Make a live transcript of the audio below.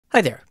Hi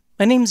there,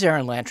 my name is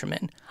Aaron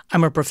Lanterman.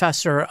 I'm a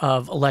professor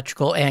of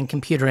electrical and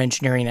computer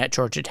engineering at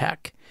Georgia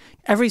Tech.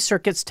 Every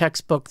circuits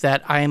textbook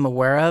that I am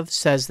aware of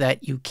says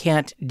that you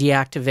can't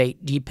deactivate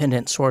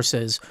dependent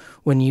sources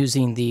when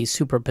using the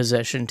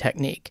superposition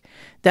technique.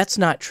 That's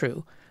not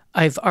true.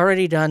 I've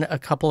already done a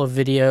couple of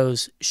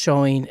videos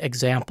showing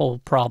example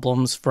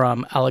problems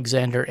from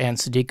Alexander and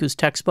Siddiqu's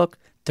textbook,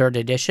 3rd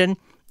edition,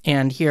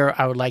 and here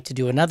I would like to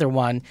do another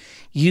one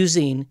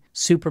using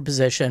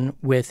superposition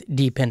with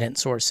dependent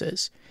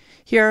sources.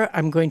 Here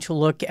I'm going to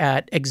look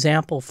at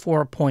example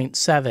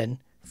 4.7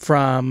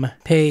 from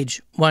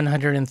page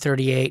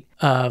 138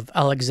 of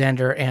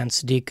Alexander and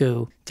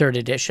Siddiqu, 3rd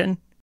edition.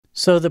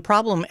 So the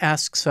problem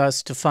asks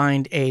us to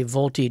find a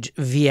voltage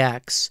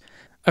Vx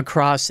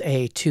across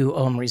a 2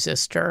 ohm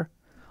resistor.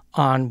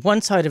 On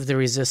one side of the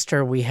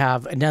resistor we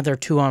have another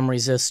 2 ohm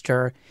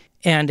resistor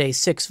and a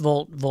 6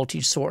 volt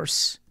voltage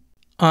source.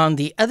 On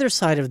the other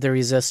side of the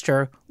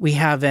resistor we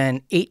have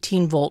an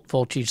 18 volt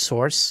voltage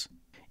source.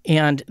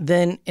 And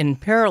then in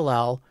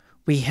parallel,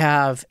 we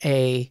have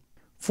a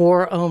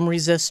 4 ohm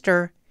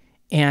resistor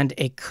and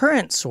a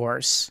current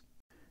source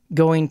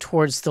going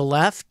towards the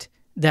left.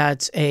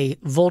 That's a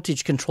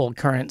voltage controlled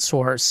current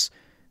source,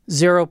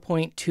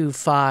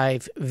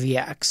 0.25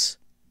 Vx.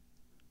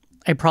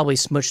 I probably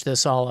smushed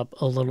this all up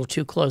a little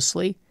too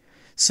closely.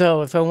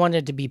 So if I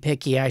wanted to be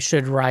picky, I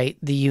should write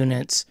the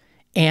units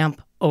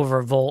amp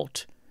over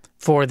volt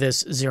for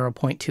this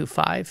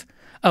 0.25.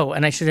 Oh,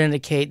 and I should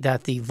indicate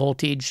that the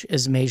voltage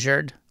is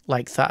measured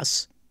like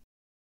thus.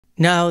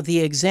 Now, the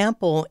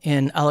example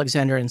in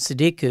Alexander and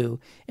Siddiqu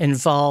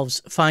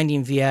involves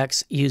finding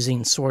Vx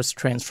using source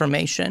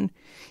transformation.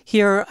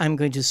 Here, I'm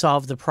going to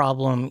solve the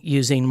problem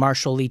using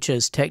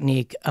Marshall-Leach's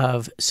technique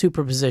of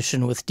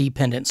superposition with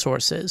dependent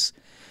sources.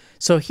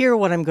 So here,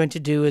 what I'm going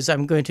to do is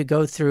I'm going to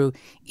go through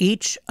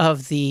each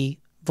of the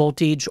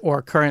voltage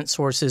or current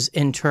sources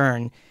in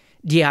turn,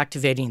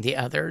 deactivating the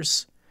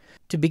others.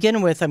 To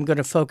begin with, I'm going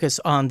to focus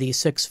on the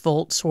 6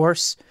 volt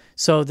source.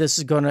 So this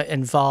is going to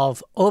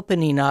involve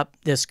opening up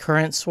this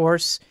current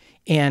source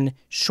and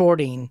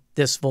shorting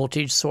this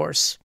voltage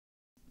source.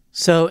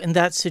 So in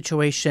that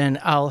situation,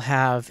 I'll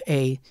have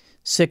a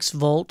 6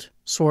 volt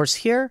source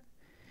here,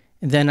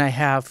 and then I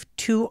have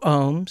 2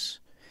 ohms,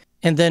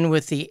 and then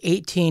with the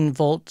 18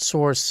 volt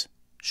source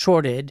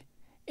shorted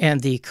and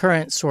the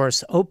current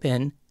source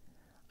open,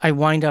 I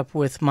wind up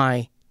with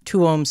my 2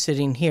 ohms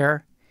sitting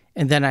here,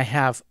 and then I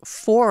have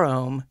 4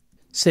 ohm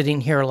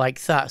sitting here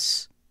like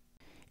thus.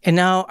 And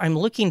now I'm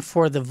looking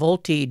for the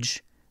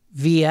voltage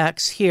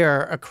Vx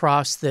here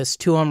across this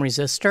 2 ohm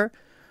resistor,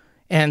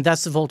 and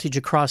that's the voltage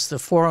across the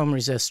 4 ohm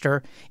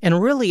resistor.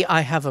 And really I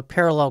have a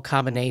parallel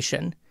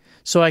combination.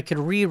 So I could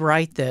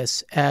rewrite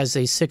this as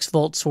a 6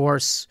 volt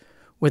source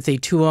with a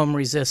 2 ohm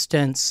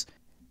resistance.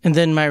 And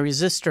then my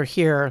resistor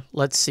here,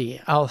 let's see,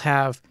 I'll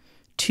have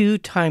 2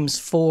 times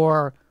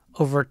 4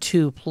 over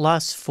 2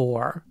 plus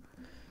 4.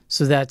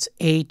 So that's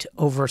 8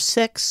 over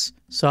 6,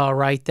 so I'll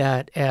write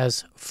that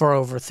as 4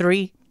 over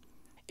 3.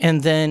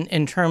 And then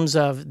in terms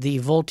of the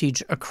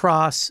voltage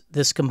across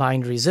this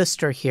combined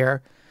resistor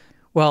here,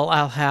 well,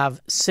 I'll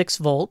have 6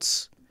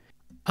 volts.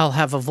 I'll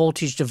have a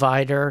voltage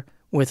divider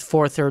with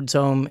 4/3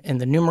 ohm in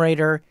the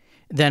numerator.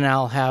 Then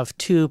I'll have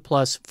 2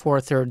 plus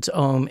 4/3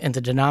 ohm in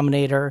the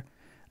denominator.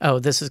 Oh,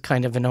 this is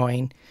kind of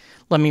annoying.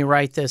 Let me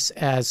write this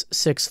as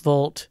 6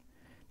 volt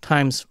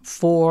times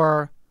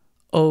 4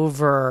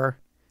 over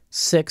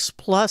 6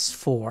 plus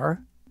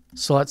 4,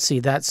 so let's see,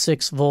 that's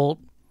 6 volt,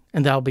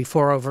 and that'll be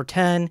 4 over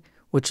 10,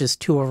 which is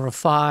 2 over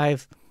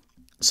 5,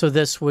 so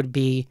this would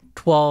be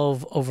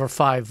 12 over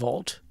 5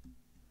 volt.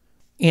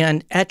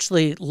 And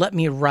actually, let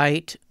me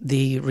write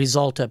the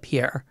result up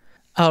here.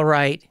 I'll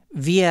write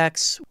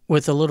Vx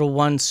with a little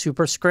 1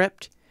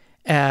 superscript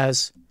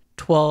as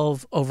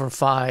 12 over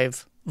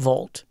 5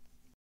 volt.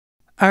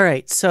 All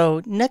right,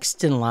 so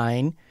next in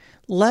line,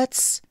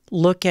 let's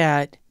look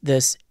at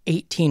this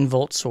 18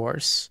 volt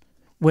source.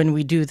 When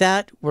we do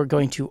that, we're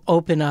going to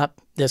open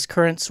up this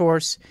current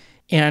source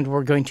and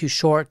we're going to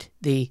short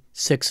the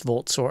 6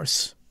 volt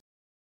source.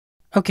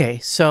 Okay,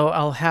 so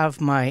I'll have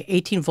my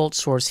 18 volt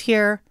source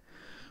here.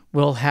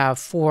 We'll have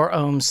 4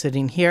 ohms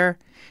sitting here.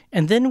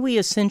 And then we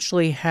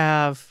essentially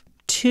have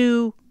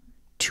 2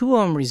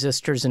 ohm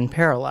resistors in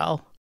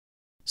parallel.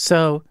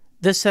 So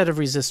this set of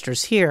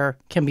resistors here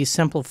can be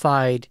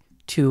simplified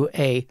to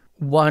a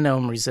 1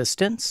 ohm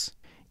resistance.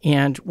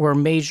 And we're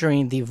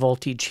measuring the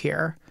voltage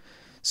here.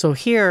 So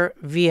here,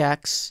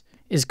 Vx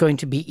is going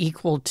to be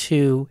equal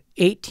to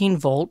 18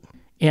 volt,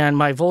 and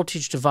my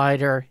voltage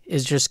divider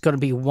is just going to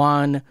be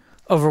 1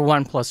 over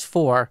 1 plus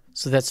 4,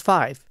 so that's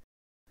 5.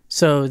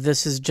 So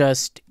this is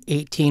just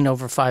 18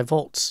 over 5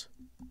 volts.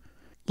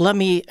 Let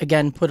me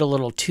again put a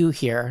little 2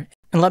 here,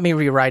 and let me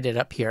rewrite it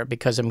up here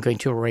because I'm going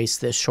to erase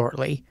this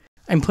shortly.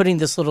 I'm putting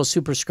this little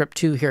superscript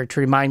 2 here to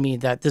remind me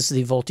that this is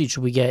the voltage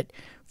we get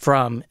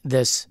from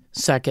this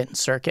second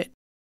circuit.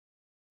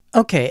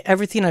 Okay,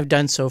 everything I've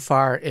done so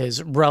far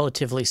is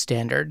relatively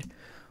standard.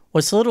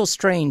 What's a little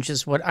strange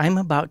is what I'm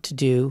about to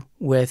do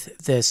with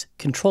this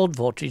controlled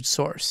voltage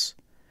source.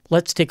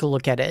 let's take a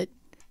look at it.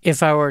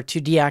 If I were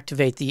to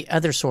deactivate the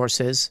other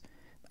sources,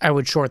 I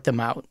would short them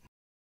out.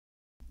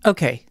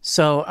 Okay,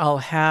 so I'll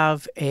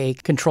have a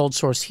controlled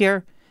source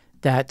here.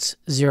 That's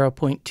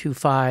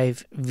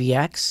 0.25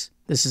 Vx.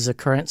 This is a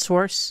current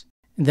source.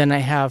 And then I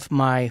have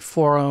my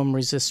 4 ohm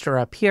resistor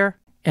up here.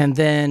 And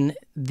then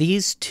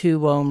these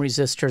 2 ohm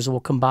resistors will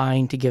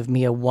combine to give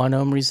me a 1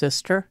 ohm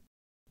resistor.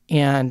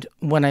 And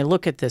when I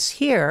look at this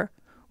here,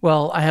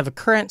 well, I have a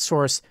current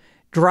source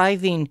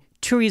driving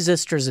 2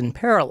 resistors in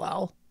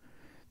parallel.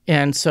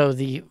 And so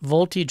the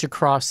voltage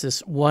across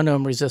this 1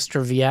 ohm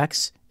resistor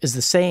Vx is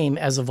the same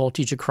as the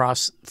voltage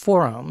across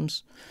 4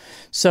 ohms.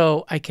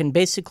 So I can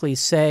basically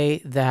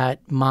say that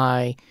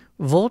my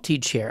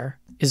voltage here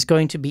is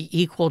going to be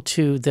equal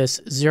to this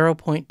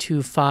 0.25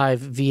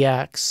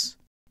 Vx.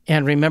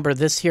 And remember,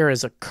 this here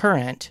is a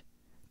current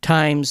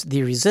times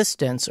the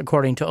resistance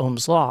according to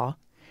Ohm's law.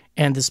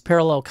 And this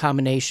parallel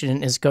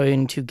combination is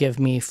going to give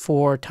me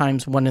 4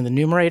 times 1 in the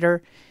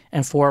numerator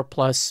and 4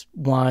 plus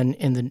 1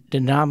 in the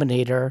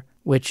denominator,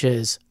 which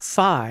is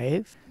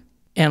 5.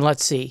 And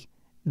let's see,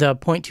 the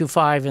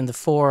 0.25 and the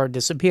 4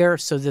 disappear,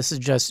 so this is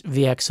just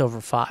Vx over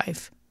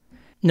 5.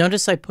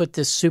 Notice I put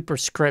this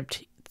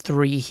superscript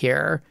 3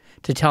 here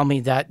to tell me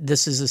that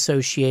this is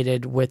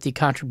associated with the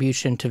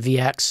contribution to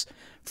Vx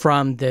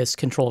from this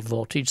controlled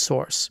voltage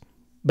source.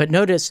 But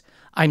notice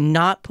I'm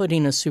not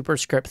putting a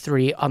superscript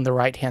 3 on the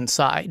right-hand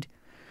side,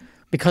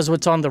 because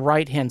what's on the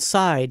right-hand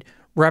side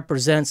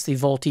represents the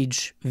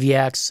voltage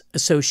Vx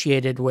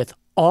associated with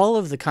all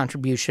of the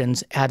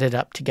contributions added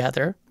up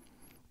together.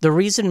 The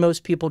reason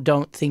most people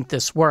don't think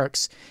this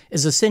works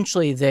is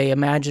essentially they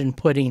imagine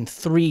putting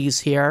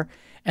 3s here,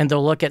 and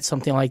they'll look at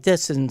something like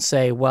this and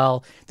say,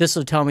 well, this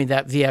will tell me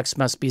that Vx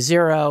must be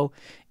 0,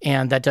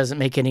 and that doesn't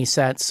make any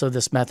sense, so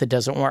this method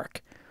doesn't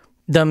work.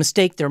 The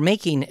mistake they're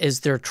making is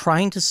they're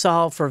trying to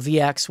solve for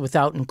Vx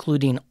without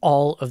including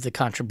all of the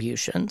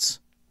contributions.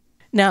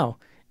 Now,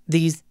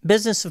 the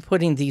business of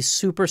putting these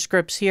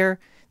superscripts here,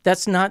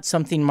 that's not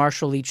something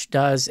Marshall Leach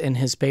does in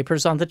his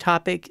papers on the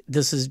topic.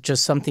 This is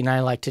just something I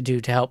like to do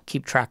to help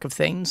keep track of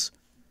things.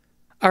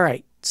 All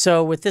right,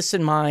 so with this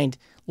in mind,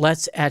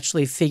 let's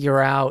actually figure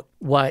out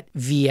what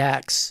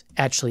Vx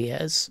actually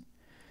is.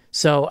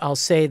 So I'll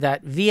say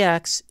that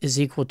Vx is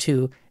equal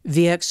to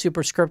Vx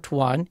superscript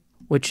 1,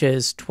 which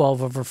is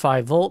 12 over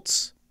 5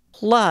 volts,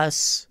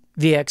 plus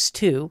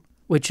Vx2,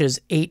 which is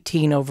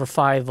 18 over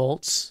 5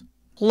 volts,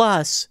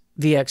 plus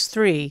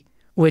Vx3,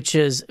 which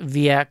is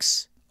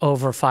Vx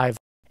over 5.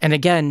 And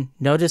again,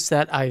 notice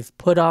that I've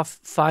put off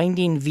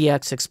finding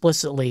Vx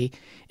explicitly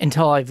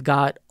until I've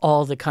got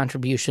all the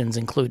contributions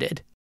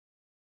included.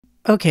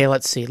 Okay,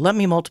 let's see. Let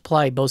me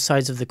multiply both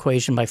sides of the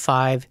equation by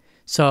 5.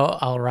 So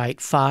I'll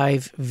write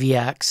 5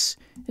 Vx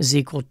is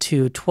equal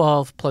to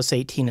 12 plus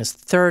 18 is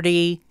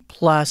 30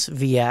 plus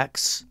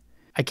Vx.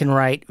 I can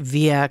write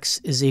Vx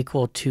is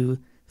equal to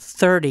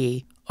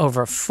 30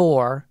 over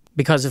 4,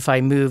 because if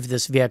I move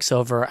this Vx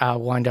over, I'll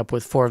wind up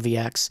with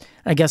 4Vx.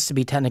 I guess to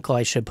be technical,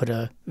 I should put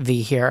a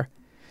V here.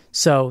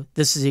 So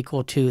this is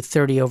equal to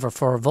 30 over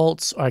 4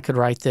 volts, or I could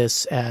write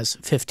this as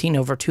 15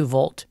 over 2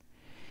 volt.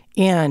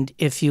 And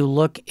if you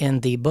look in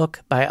the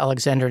book by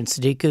Alexander and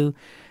Sadiku,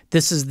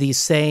 this is the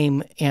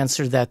same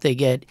answer that they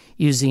get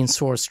using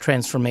source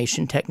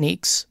transformation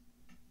techniques.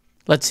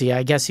 Let's see,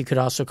 I guess you could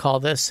also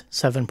call this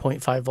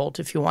 7.5 volt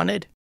if you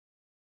wanted.